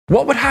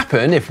What would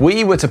happen if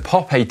we were to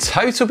pop a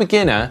total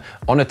beginner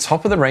on a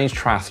top-of-the-range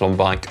triathlon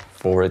bike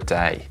for a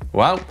day?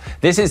 Well,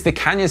 this is the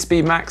Canyon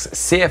Speed Max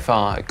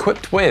CFR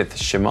equipped with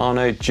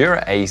Shimano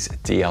Dura Ace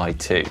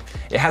Di2.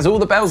 It has all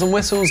the bells and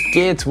whistles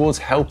geared towards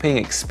helping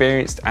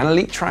experienced and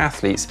elite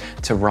triathletes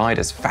to ride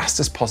as fast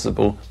as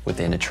possible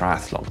within a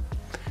triathlon.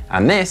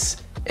 And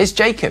this is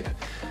Jacob,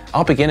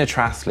 our beginner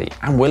triathlete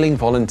and willing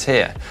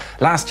volunteer.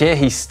 Last year,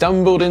 he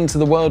stumbled into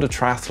the world of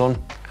triathlon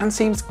and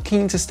seems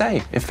keen to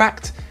stay. In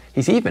fact,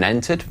 he's even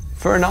entered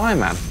for an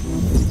Ironman.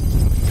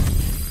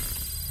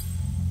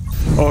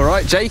 All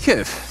right,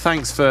 Jacob,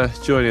 thanks for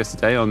joining us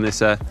today on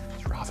this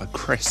rather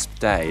crisp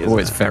day. Oh,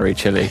 it's very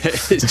chilly.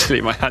 It's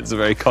chilly, my hands are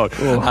very cold.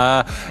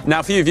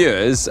 Now, for you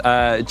viewers,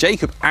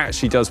 Jacob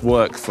actually does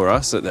work for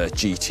us at the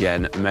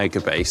GTN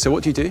Mega Base. So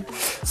what do you do?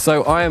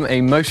 So I am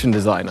a motion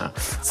designer.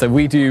 So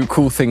we do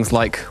cool things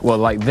like, well,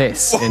 like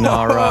this in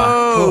our...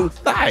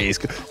 That is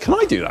good. Can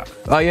I do that?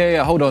 Oh,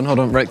 yeah, hold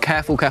on. Right,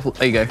 careful.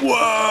 There you go.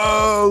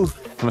 Whoa!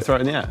 Can I throw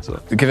it in the air?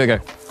 Give it a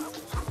go.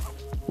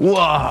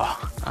 Whoa!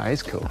 That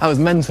is cool. That was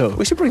mental.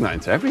 We should bring that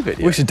into every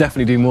video. We should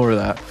definitely do more of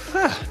that.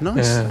 Ah,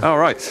 nice. Yeah. All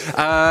right.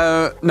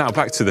 Now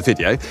back to the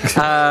video.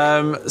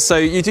 So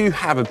you do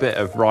have a bit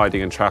of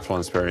riding and triathlon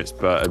experience,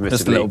 but admittedly,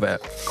 just a little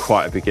bit.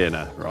 Quite a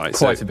beginner, right?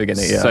 Quite a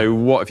beginner, yeah. So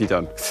what have you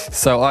done?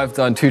 So I've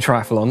done 2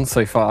 triathlons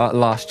so far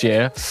last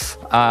year.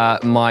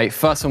 My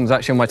first one was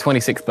actually on my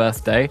 26th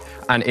birthday,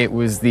 and it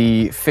was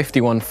the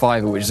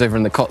 51.5, which is over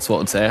in the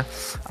Cotswolds here,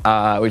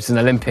 which is an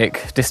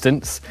Olympic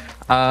distance.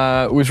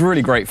 It was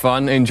really great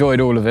fun, enjoyed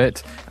all of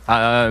it,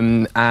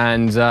 and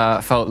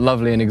felt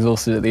lovely and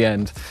exhausted at the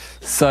end.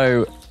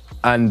 So,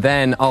 and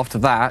then after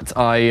that,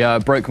 I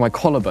broke my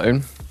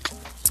collarbone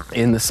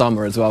in the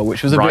summer as well,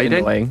 which was a bit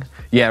annoying.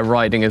 Yeah,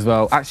 riding as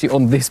well, actually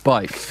on this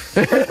bike.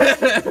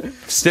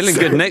 Still in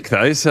good nick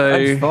though, so...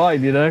 That's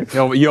fine, you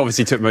know. You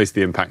obviously took most of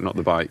the impact, not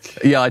the bike.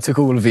 Yeah, I took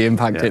all of the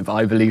impact,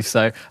 I believe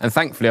so. And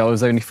thankfully, I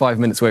was only 5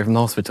 minutes away from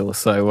the hospital,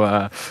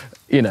 so...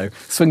 you know,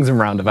 swings and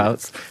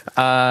roundabouts.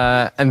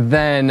 And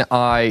then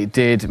I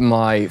did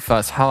my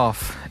first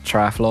half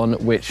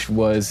triathlon, which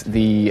was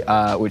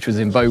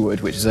in Bowood,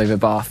 which is over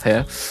Bath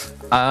here.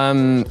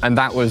 And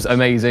that was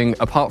amazing,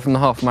 apart from the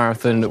half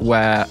marathon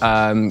where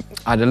I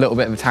had a little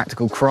bit of a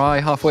tactical cry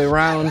halfway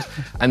around,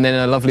 and then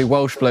a lovely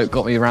Welsh bloke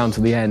got me around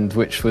to the end,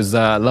 which was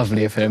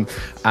lovely of him.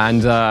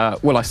 And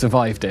well, I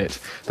survived it.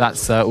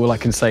 That's all I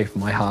can say for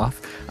my half.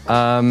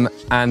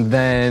 And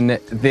then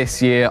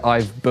this year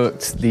I've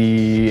booked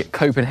the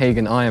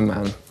Copenhagen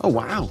Ironman. Oh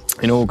wow.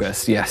 In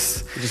August,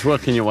 yes. You're just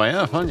working your way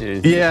up, aren't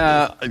you?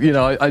 Yeah, you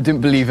know, I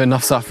didn't believe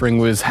enough suffering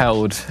was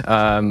held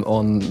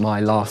on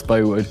my last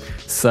Bowood,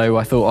 so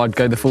I thought I'd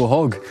go the full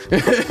hog.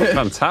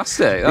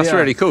 Fantastic, that's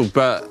really cool.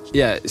 But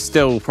yeah,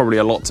 still probably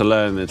a lot to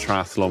learn in the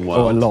triathlon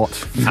world. Oh, a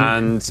lot.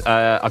 And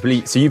I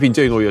believe, so you've been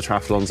doing all your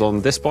triathlons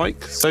on this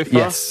bike so far?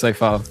 Yes, so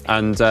far.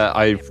 And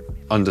I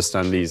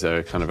understand these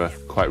are kind of a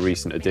quite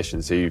recent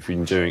addition, so you've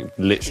been doing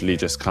literally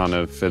just kind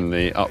of in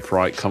the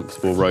upright,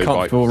 comfortable road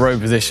bike. Comfortable road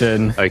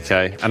position.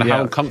 Okay, and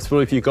how comfortable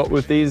have you got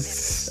with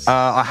these?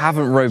 I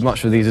haven't rode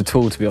much with these at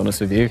all, to be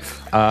honest with you.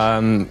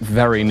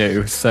 Very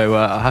new, so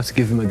I'll have to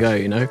give them a go,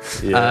 you know.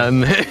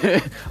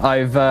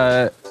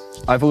 Yeah.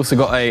 I've also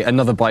got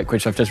another bike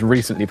which I've just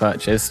recently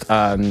purchased,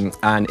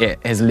 and it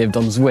has lived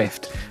on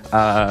Zwift.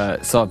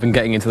 So I've been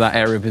getting into that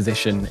aerial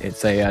position.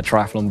 It's a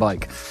triathlon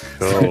bike.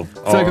 Cool.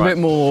 So a bit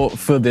more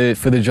for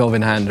the job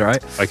in hand,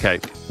 right? Okay,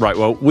 right.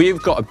 Well,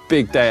 we've got a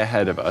big day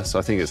ahead of us. So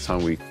I think it's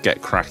time we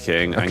get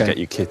cracking and get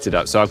you kitted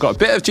up. So I've got a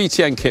bit of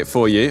GTN kit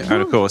for you,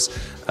 and of course,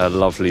 a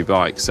lovely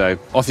bike. So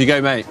off you go,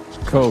 mate.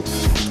 Cool.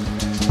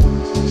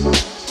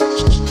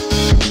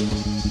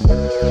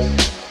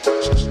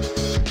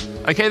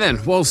 Okay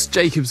then, whilst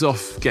Jacob's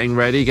off getting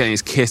ready, getting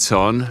his kit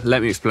on,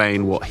 let me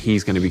explain what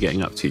he's going to be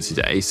getting up to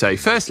today. So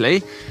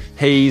firstly,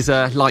 he's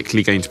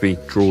likely going to be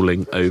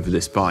drawling over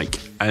this bike.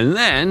 And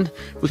then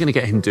we're going to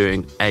get him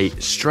doing a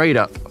straight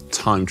up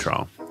time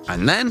trial.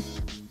 And then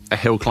a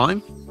hill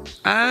climb.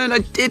 And I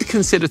did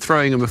consider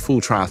throwing him a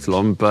full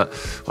triathlon, but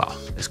well,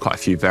 there's quite a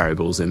few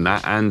variables in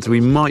that. And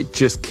we might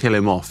just kill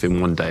him off in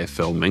one day of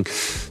filming.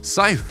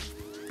 So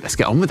let's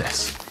get on with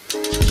this.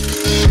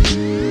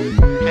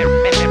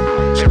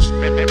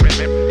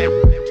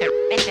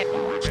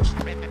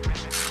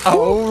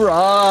 All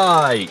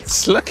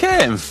right, look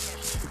at him,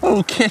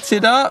 all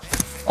kitted up,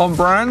 on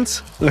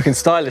brand. Looking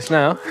stylish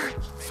now.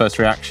 First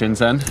reactions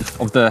then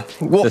of the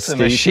What a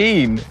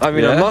machine. I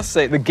mean, I must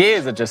say, the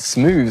gears are just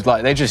smooth,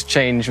 like they just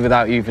change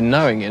without you even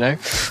knowing, you know?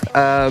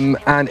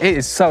 And it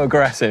is so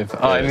aggressive.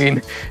 I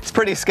mean, it's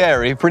pretty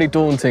scary, pretty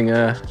daunting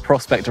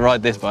prospect to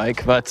ride this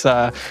bike, but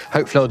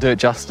hopefully I'll do it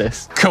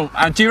justice. Cool,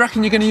 and do you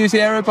reckon you're gonna use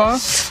the aero bar?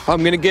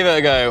 I'm gonna give it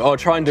a go. I'll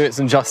try and do it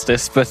some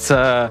justice, but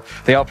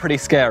they are pretty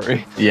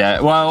scary.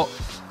 Yeah, well,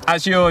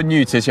 as you're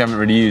new to this, you haven't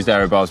really used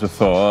aero bars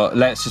before,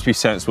 let's just be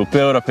sensible,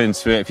 build up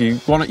into it. If you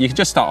want, you can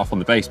just start off on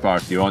the base bar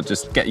if you want,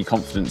 just get your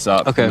confidence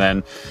up. Okay. And then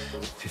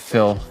if you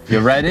feel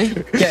you're ready,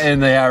 get in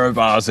the aero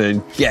bars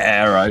and get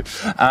aero.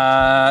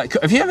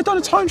 Have you ever done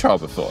a time trial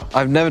before?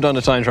 I've never done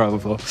a time trial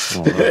before.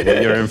 Oh,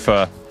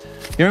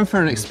 you're in for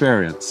an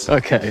experience.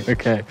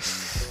 Okay.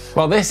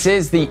 Well, this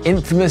is the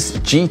infamous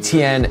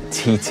GTN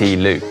TT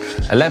loop.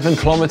 11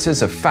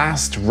 kilometers of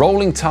fast,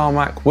 rolling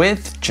tarmac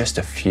with just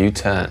a few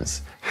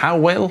turns. How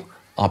will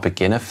our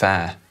beginner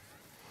fare?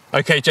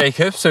 Okay,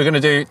 Jacob, so we're going to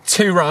do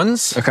 2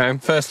 runs. Okay.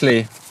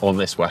 Firstly, on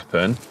this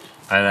weapon,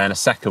 and then a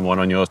second one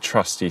on your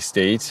trusty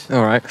steed.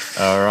 All right.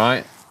 All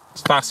right.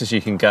 As fast as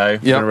you can go.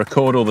 We're going to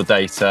record all the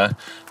data,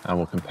 and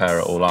we'll compare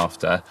it all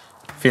after.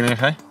 Feeling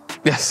okay?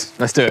 Yes,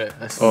 let's do it.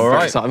 All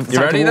right.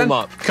 You ready then?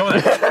 Up. Come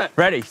on.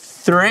 Ready?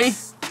 3,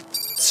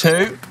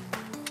 2,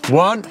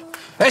 1.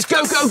 Let's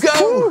go, go,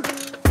 go!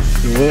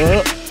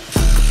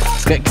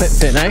 Let's get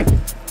clipped in, eh?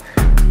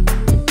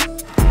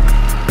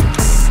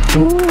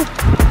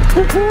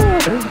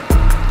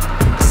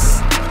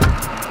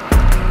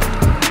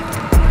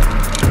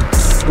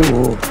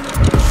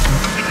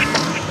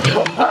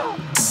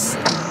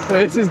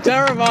 This is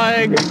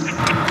terrifying.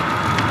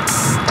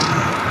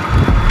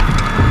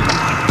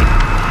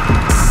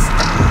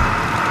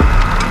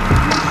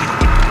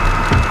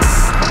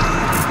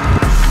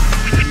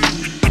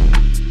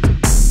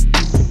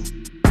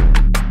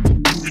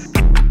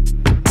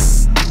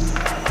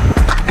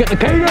 Get the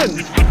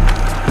cadence!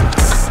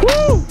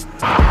 Woo!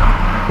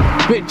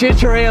 Bit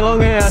jittery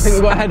along here. I think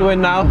we've got a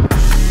headwind now.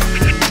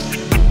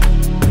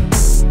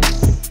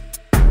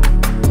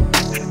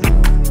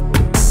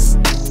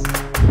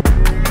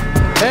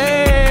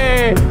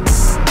 Hey!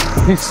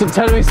 He's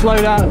telling me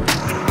slow down,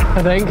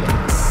 I think.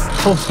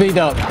 Or speed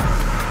up.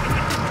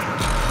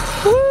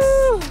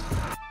 Woo!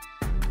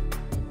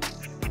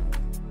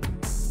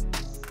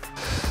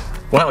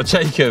 Well,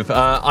 Jacob,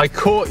 I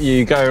caught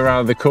you going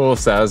around the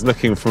course there. I was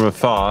looking from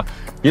afar.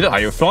 You look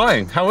like you were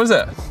flying. How was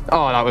it?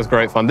 Oh, that was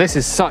great fun. This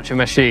is such a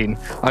machine.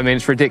 I mean,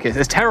 it's ridiculous.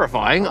 It's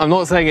terrifying. I'm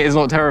not saying it is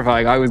not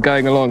terrifying. I was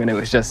going along and it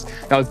was just,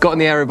 I got in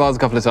the aero bars a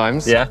couple of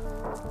times. Yeah.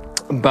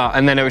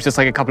 And then it was just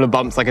like a couple of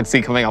bumps I could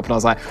see coming up and I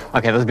was like,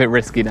 okay, that's a bit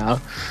risky now.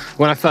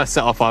 When I first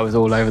set off, I was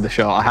all over the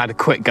shot. I had a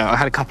quick go. I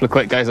had a couple of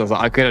quick goes. I was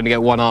like, I could only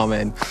get one arm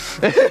in.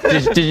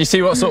 Did you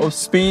see what sort of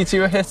speed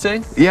you were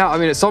hitting? Yeah, I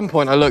mean, at some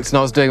point I looked and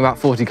I was doing about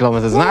 40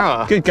 kilometers an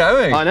hour. Good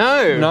going. I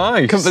know.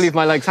 Nice. Couldn't believe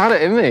my legs had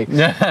it in me.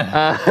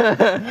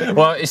 Yeah.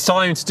 Well, it's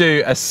time to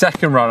do a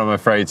second run, I'm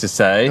afraid to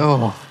say.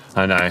 Oh.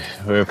 I know.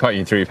 We were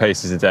putting 3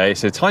 paces a day,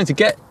 so time to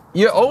get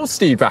your old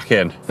steed back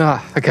in.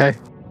 Okay.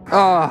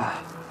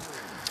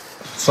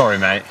 Sorry,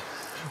 mate.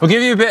 We'll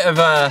give you a bit of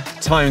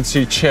time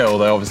to chill,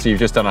 though obviously you've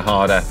just done a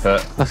hard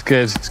effort. That's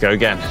good. Let's go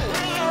again.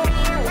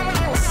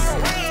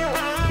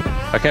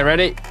 Okay,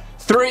 ready?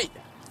 3,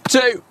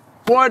 2,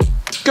 1,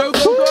 go,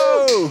 go,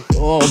 go!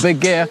 Oh, big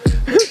gear.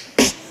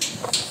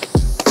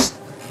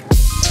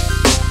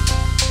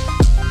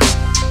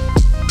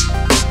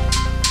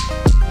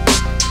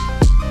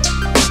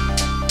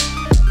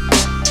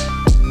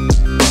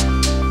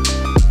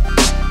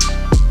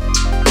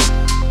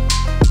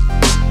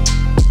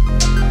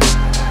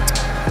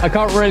 I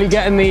can't really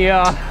get in the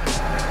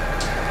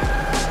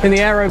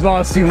aero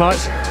bars too much.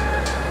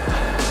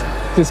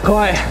 It's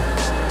quite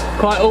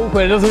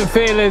awkward. It doesn't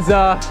feel as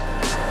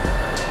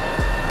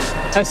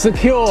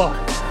secure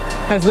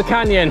as the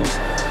canyon.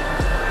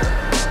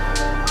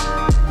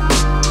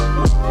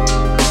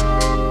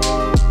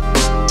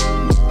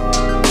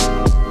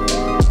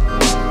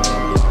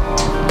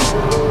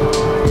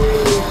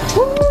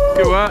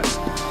 Good work.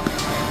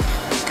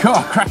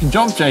 God, cracking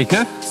job,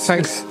 Jacob.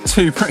 Thanks.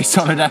 2 pretty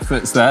solid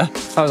efforts there.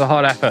 That was a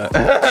hard effort.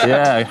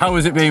 Yeah. How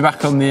was it being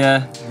back on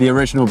the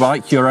original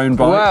bike, your own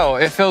bike? Well,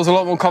 it feels a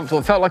lot more comfortable.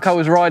 It felt like I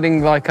was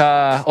riding like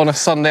on a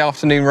Sunday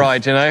afternoon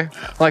ride, you know,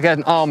 like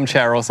an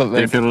armchair or something.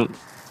 Did it feel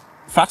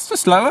faster,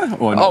 slower,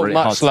 or not really?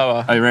 Much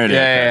slower. Oh, really?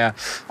 Yeah,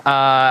 okay.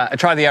 I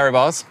tried the aero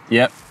bars.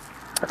 Yep.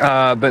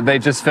 But they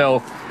didn't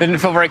feel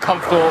very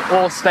comfortable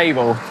or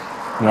stable.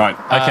 Right.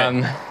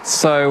 Okay.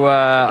 So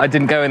I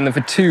didn't go in there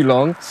for too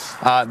long.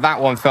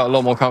 That one felt a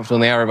lot more comfortable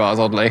in the aero bars,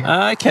 oddly.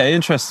 Okay,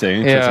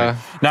 interesting. Yeah.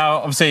 Now,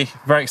 obviously,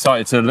 very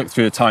excited to look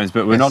through the times,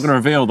 but we're not going to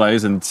reveal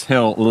those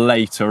until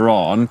later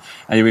on.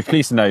 And you'll be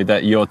pleased to know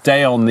that your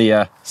day on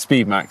the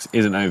Speedmax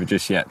isn't over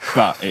just yet,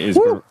 but it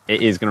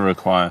is going to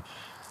require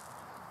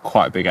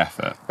quite a big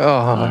effort.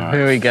 Oh,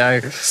 Here we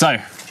go. So,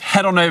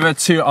 head on over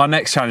to our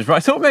next challenge. But I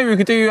thought maybe we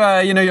could do,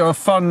 a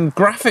fun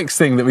graphics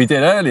thing that we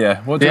did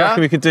earlier. What do you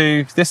reckon we could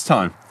do this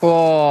time?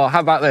 Oh,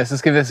 how about this?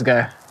 Let's give this a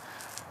go.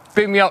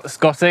 Beat me up,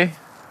 Scotty.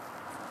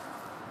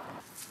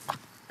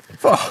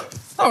 Oh,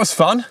 that was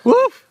fun.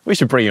 Woo! We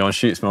should bring you on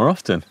shoots more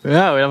often.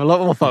 Yeah, we'd have a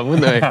lot more fun,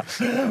 wouldn't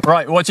we?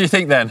 Right, what do you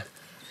think then?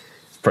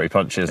 It's pretty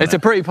punchy, isn't it? It's a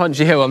pretty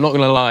punchy hill, I'm not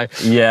going to lie.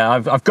 Yeah,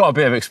 I've got a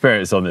bit of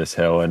experience on this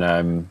hill, and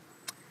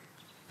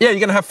yeah, you're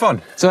going to have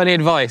fun. So any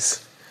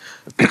advice?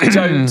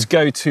 don't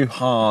go too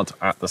hard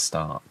at the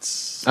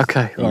starts.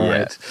 Okay, all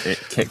right. It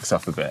kicks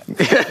up a bit.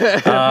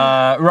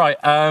 Right,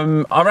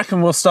 I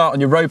reckon we'll start on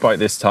your road bike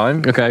this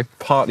time. Okay.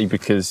 Partly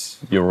because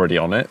you're already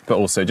on it, but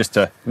also just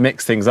to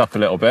mix things up a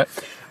little bit.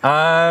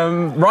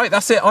 Right,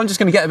 that's it. I'm just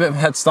going to get a bit of a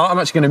head start. I'm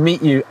actually going to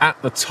meet you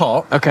at the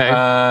top. Okay.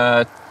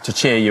 To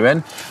cheer you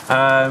in.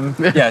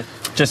 Yeah,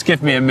 just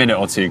give me a minute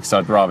or two because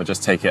I'd rather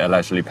just take it at a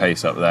leisurely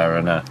pace up there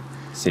and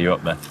see you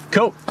up there.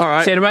 Cool. All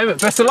right. See you in a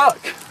moment. Best of luck.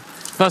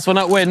 First one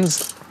up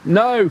wins.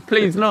 No,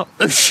 please not.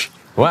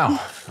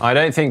 Well, I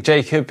don't think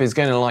Jacob is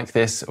going to like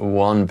this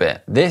one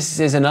bit. This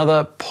is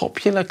another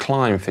popular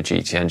climb for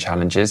GTN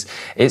challenges.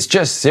 It's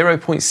just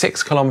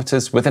 0.6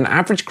 kilometers with an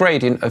average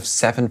gradient of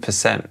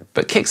 7%,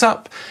 but kicks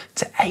up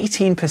to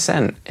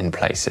 18% in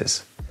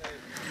places.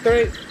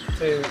 3,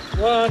 2,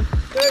 1,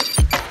 go.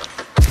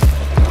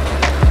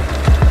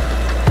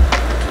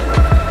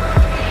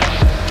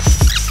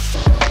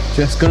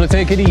 Just gonna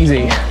take it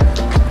easy.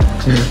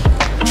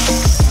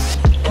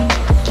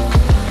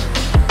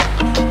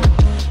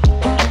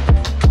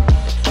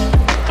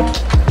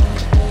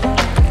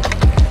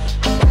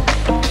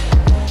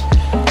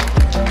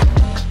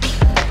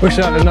 Wish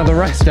I had another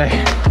rest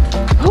day.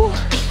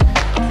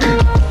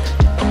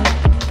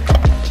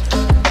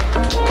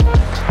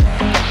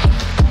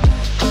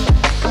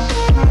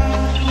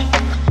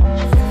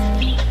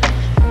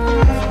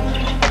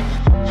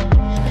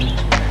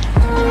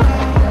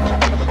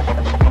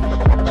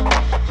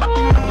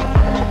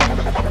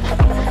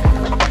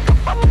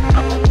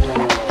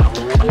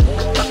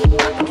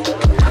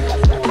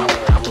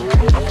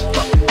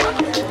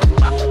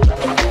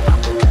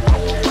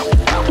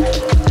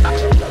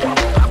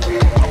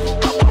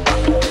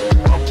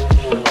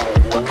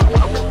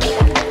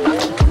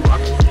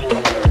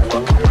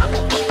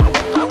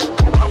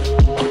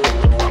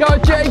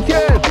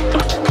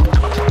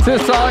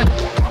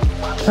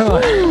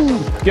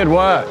 Good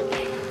work.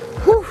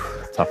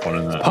 Tough one,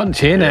 isn't it?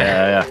 Punchy,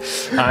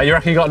 innit? Yeah. You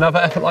reckon you got another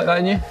effort like that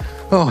in you?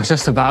 Oh,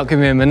 just about. Give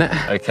me a minute.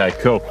 Okay,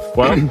 cool.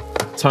 Well,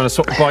 time to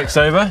swap the bikes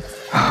over,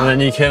 and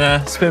then you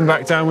can spin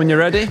back down when you're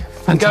ready.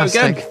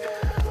 Fantastic. And go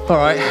again. All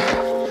right.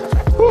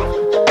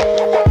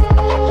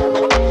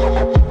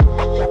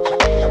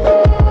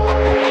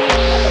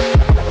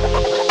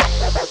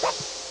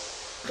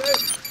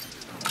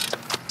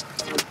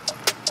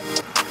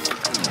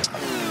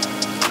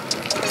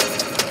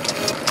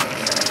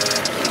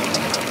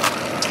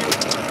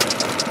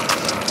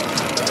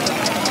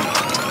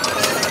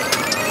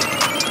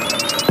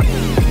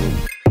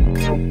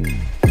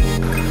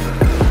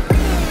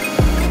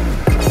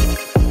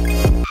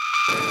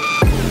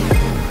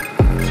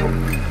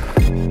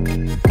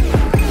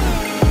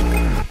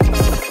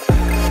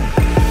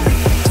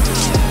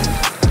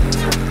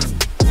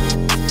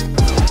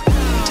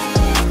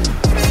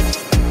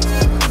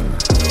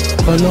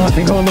 Oh no, I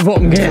think I'm on the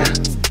bottom gear.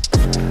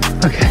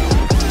 Okay.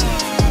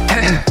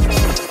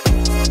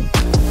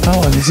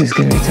 Oh, this is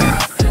going to be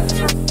terrible.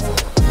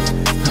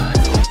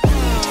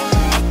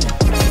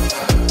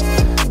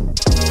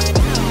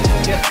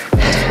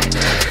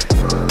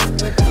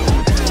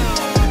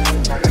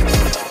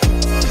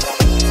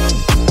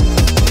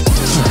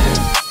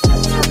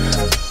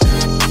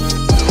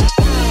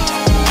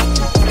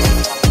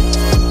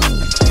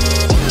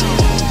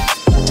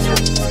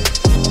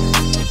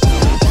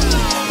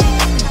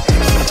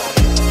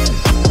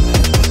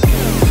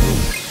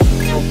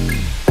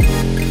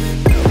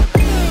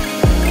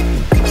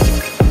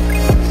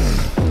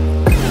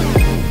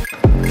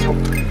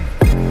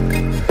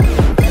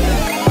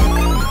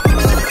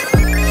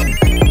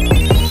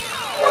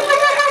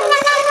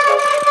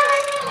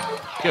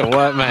 Good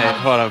work, mate.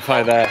 Well done,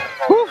 play there.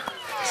 Woo.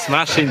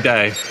 Smashing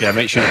day. Yeah,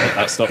 make sure you hit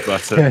that stop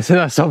button. Yeah, so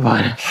that's not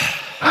bad.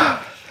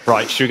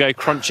 Right, should we go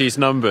Crunchy's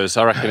numbers?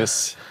 I reckon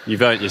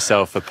you've earned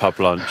yourself a pub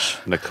lunch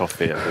and a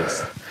coffee at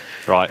least.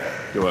 Right,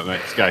 good work, mate.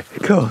 Let's go.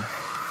 Cool.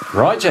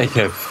 Right,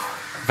 Jacob.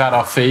 We've had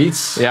our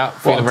feeds. Yeah,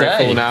 feeling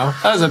very full now.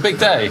 That was a big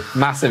day.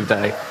 Massive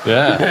day.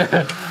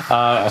 Yeah.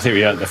 I think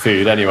we earned the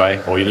food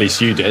anyway, or at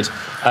least you did.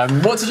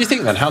 What did you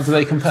think then? How did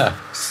they compare?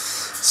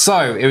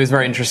 So it was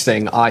very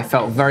interesting. I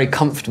felt very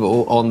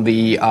comfortable on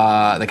the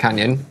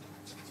canyon,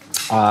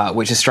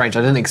 which is strange.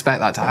 I didn't expect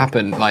that to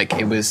happen. Like,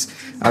 it was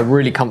a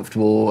really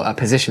comfortable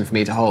position for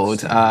me to hold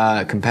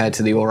compared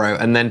to the Oro.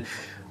 And then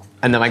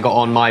I got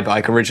on my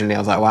bike originally. I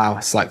was like, wow,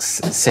 it's like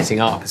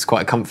sitting up. It's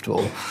quite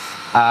comfortable.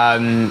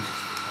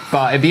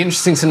 But it'd be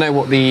interesting to know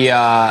what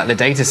the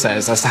data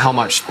says as to how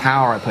much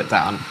power I put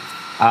down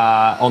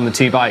on the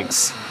two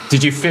bikes.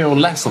 Did you feel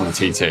less on the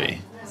TT?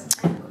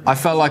 I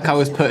felt like I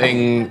was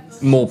putting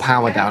more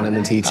power down in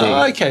the TT.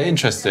 Oh, okay,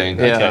 interesting.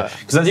 Yeah. Okay,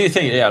 because I do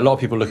think, a lot of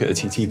people look at the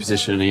TT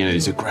position and,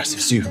 these aggressive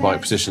superbike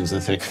positions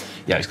and think,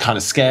 it's kind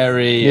of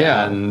scary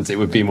and it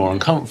would be more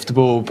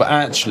uncomfortable. But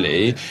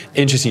actually,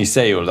 interesting you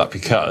say all of that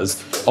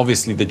because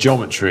obviously the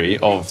geometry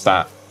of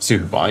that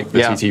superbike, the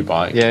Yeah. TT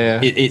bike, Yeah,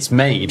 yeah. it's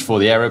made for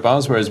the aero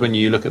bars, whereas when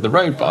you look at the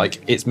road bike,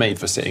 it's made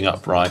for sitting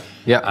upright.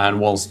 Yeah. And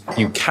whilst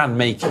you can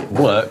make it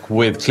work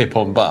with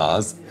clip-on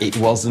bars, it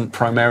wasn't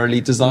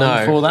primarily designed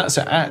No. for that.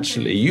 So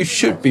actually, you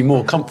should be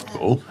more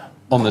comfortable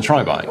on the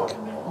tri-bike.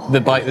 The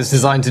bike that's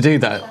designed to do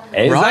that.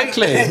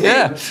 Exactly, Right?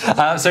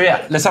 yeah. So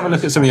yeah, let's have a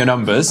look at some of your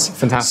numbers.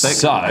 Fantastic.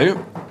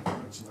 So,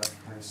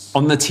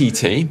 on the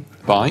TT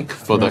bike,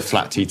 for the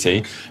flat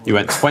TT, you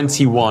went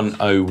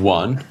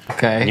 21:01.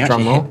 Okay, and you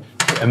drum actually roll.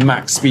 hit a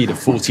max speed of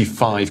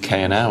 45k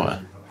an hour.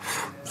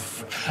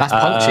 That's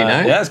punchy, no?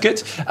 Yeah, that's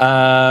good.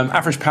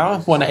 Average power,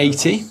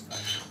 180.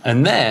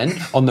 And then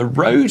on the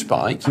road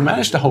bike, you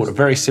managed to hold a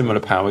very similar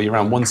power, you're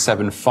around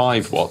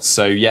 175 watts.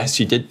 So yes,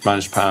 you did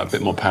manage to power a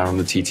bit more power on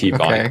the TT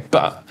bike, Okay.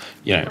 but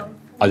you know,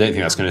 I don't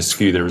think that's going to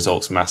skew the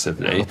results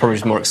massively. Probably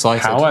just more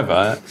excited.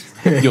 However,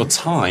 your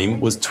time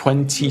was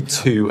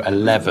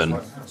 22:11.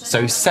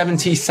 So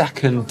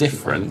 70-second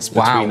difference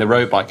between Wow. the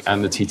road bike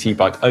and the TT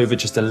bike over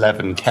just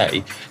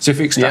 11k. So if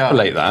you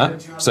extrapolate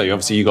that, so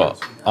obviously you got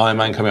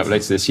Ironman coming up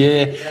later this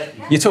year,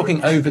 you're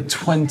talking over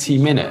 20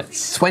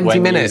 minutes 20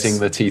 when minutes?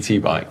 using the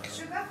TT bike.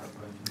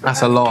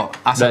 That's a lot.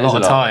 That's That a is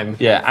lot of time.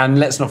 Yeah, and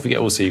let's not forget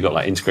also you got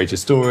like integrated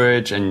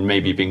storage and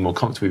maybe being more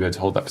comfortable, you're able to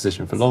hold that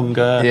position for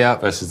longer Yeah.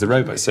 versus the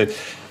road bike. So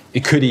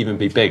it could even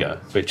be bigger,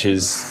 which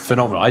is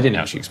phenomenal. I didn't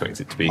actually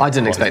expect it to be. I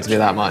didn't expect it to be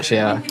that much,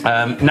 yeah.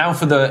 Now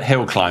for the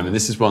hill climb, and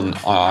this is one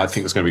I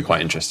think is going to be quite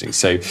interesting.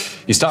 So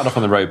you started off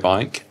on the road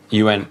bike,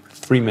 you went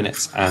 3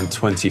 minutes and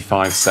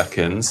 25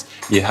 seconds,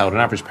 you held an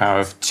average power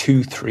of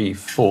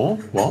 234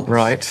 watts.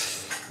 Right.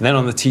 And then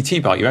on the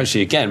TT bike, you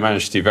actually again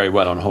managed to do very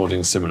well on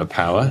holding similar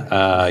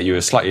power. You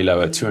were slightly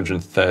lower,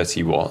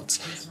 230 watts,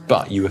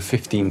 but you were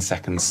 15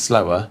 seconds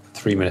slower,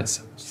 3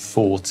 minutes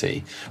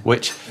 40,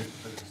 which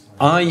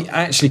I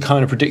actually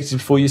kind of predicted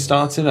before you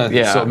started. I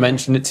Yeah. sort of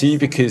mentioned it to you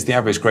because the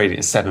average gradient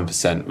is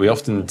 7%. We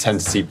often tend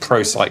to see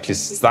pro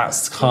cyclists,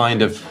 that's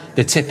kind of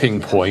the tipping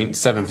point,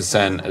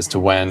 7% as to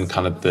when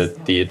kind of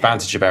the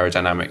advantage of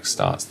aerodynamics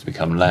starts to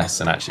become less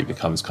and actually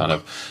becomes kind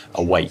of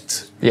a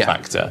weight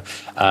factor.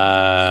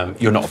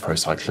 You're not a pro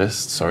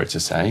cyclist, sorry to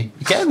say.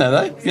 You're getting there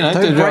though. You know,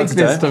 Don't break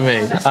this to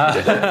me.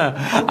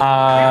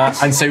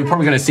 and so we're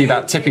probably going to see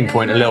that tipping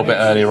point a little bit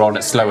earlier on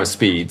at slower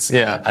speeds.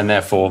 Yeah. And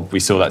therefore, we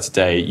saw that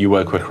today. You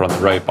were quicker on the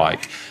road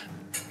bike.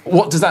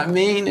 What does that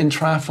mean in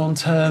triathlon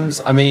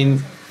terms? I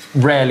mean,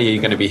 rarely are you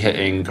going to be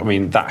hitting, I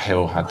mean, that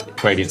hill had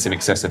gradients in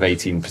excess of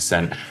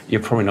 18%.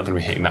 You're probably not going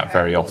to be hitting that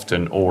very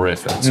often, or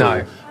if at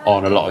all,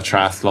 on a lot of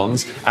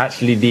triathlons.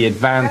 Actually, the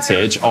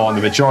advantage on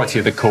the majority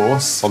of the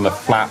course, on the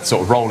flat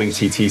sort of rolling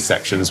TT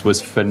sections,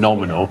 was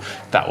phenomenal.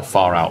 That will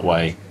far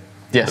outweigh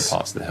the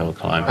parts of the hill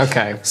climb.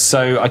 Okay.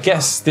 So I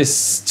guess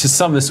this, to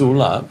sum this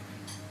all up,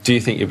 do you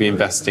think you'll be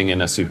investing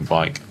in a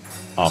superbike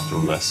after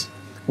all this?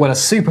 Well, a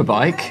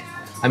superbike,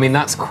 I mean,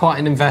 that's quite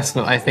an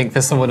investment, I think,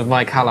 for someone of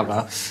my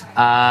caliber.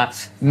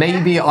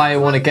 Maybe I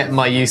want to get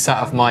my use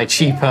out of my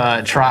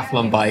cheaper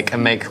triathlon bike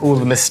and make all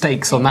the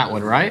mistakes on that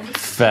one, right?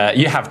 Fair.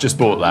 You have just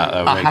bought that,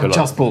 though. I have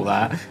just bought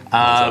that.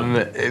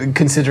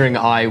 Considering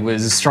I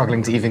was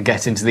struggling to even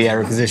get into the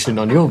aero position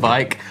on your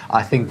bike,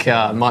 I think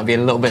it might be a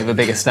little bit of a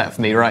bigger step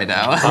for me right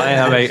now.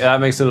 That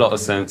makes a lot of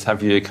sense.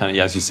 Have you kind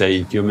of, as you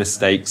say, your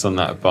mistakes on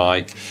that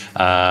bike,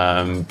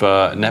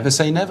 but never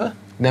say never.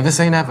 Never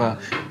say never.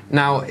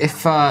 Now,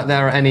 if there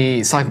are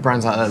any cycle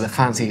brands out there that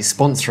fancy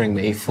sponsoring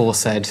me for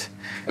said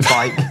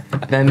bike,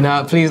 then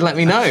please let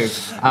me know.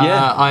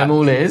 I'm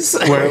all ears.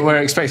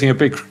 We're expecting a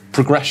big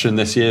progression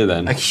this year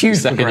then. A huge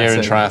Second year in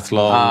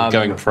triathlon,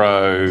 going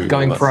pro.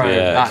 Going pro,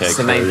 that's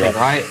the main thing,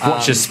 right?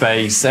 Watch your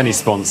space, any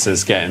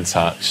sponsors, get in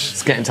touch.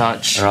 Let's get in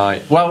touch. All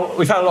right. Well,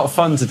 we've had a lot of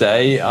fun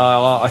today.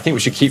 I think we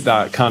should keep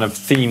that kind of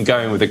theme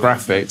going with the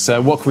graphics.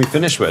 What can we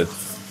finish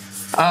with?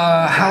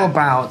 How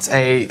about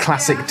a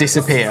classic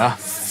disappear?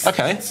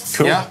 Okay,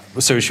 cool. Yeah.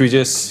 So should we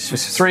just...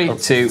 3,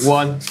 2,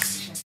 1.